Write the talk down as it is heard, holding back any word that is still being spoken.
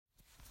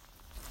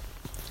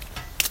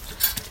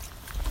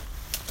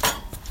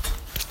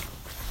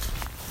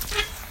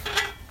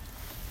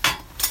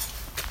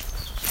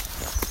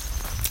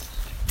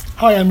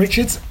Hi, I'm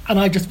Richard, and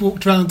I just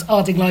walked around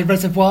Ardingly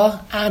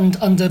Reservoir and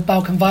under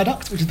Balcombe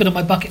Viaduct, which has been on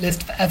my bucket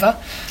list forever.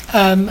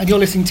 And you're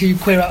listening to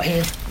Queer Out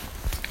Here.